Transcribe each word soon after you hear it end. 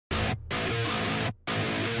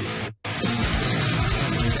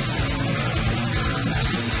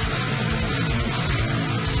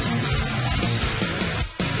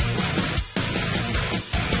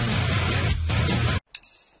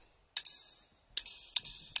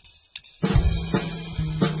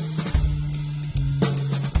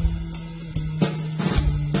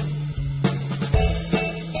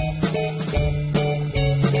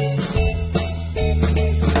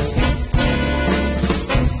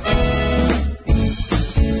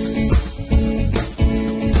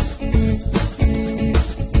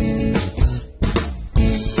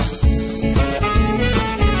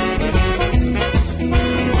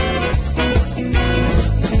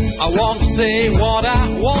say what I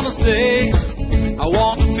wanna say. I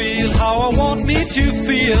want to feel how I want me to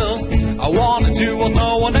feel. I want to do what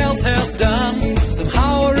no one else has done.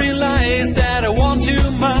 Somehow I realize that I want too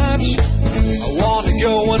much. I want to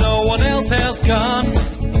go where no one else has gone.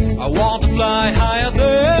 I want to fly higher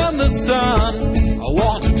than the sun. I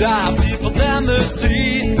want to dive deeper than the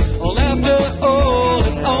sea. Well, after all,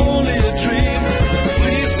 it's only a dream. So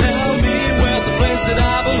please tell me where's the place that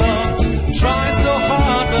I belong. I'm trying so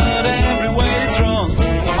hard, but every way it's wrong.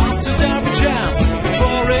 I must use every chance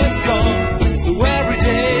before it's gone. So every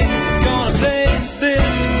day, gonna play this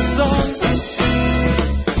song.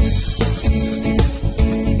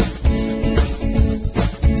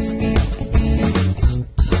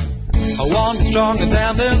 I want to be stronger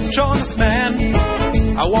than the strongest man.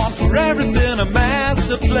 I want for everything a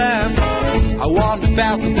master plan. I want to be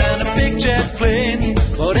faster than a big jet plane.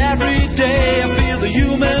 But every day I feel the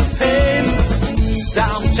human pain.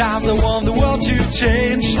 Sometimes I want the world to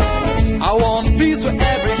change. I want peace for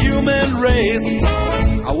every human race.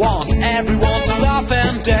 I want everyone to laugh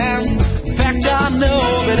and dance. In fact, I know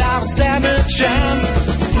that I don't stand a chance.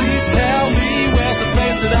 So please tell me where's the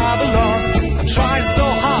place that I belong. I'm trying so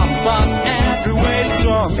hard, but every way it's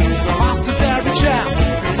wrong. I must use every chance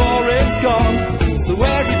before it's gone. So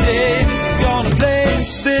every day I'm gonna play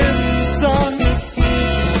this song.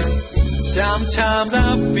 Sometimes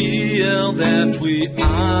I feel that we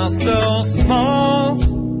are so small,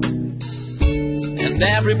 and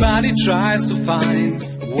everybody tries to find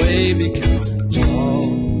a way become tall.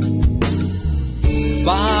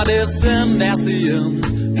 But isn't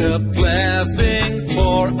essence a blessing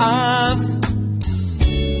for us?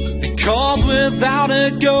 Because without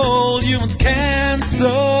a goal, humans can't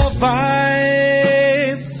survive.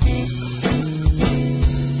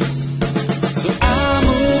 So I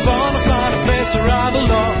move on to find a place where I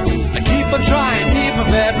belong. I keep on trying, even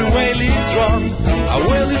if every way leads wrong. I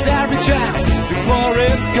will use every chance before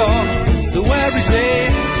it's gone. So every day,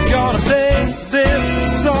 I'm gonna play this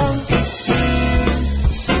song.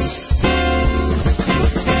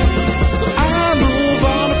 So I move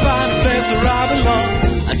on to find a place where I belong.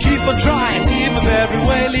 I keep on trying, even if every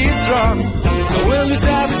way leads wrong. I will use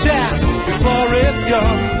every chance before it's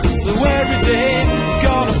gone. So every day, I'm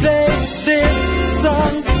gonna play this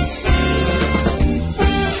song.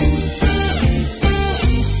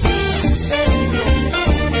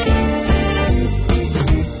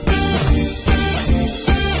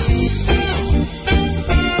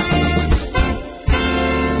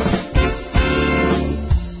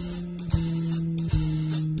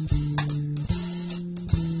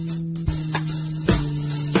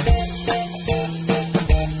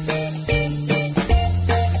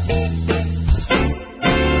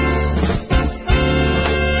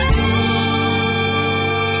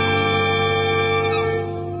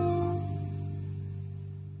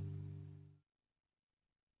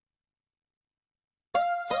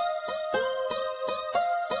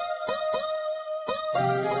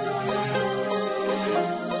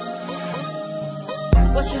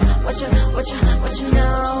 What you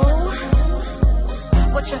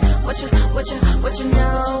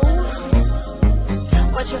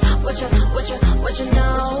know? What you know? What you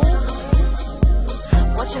know?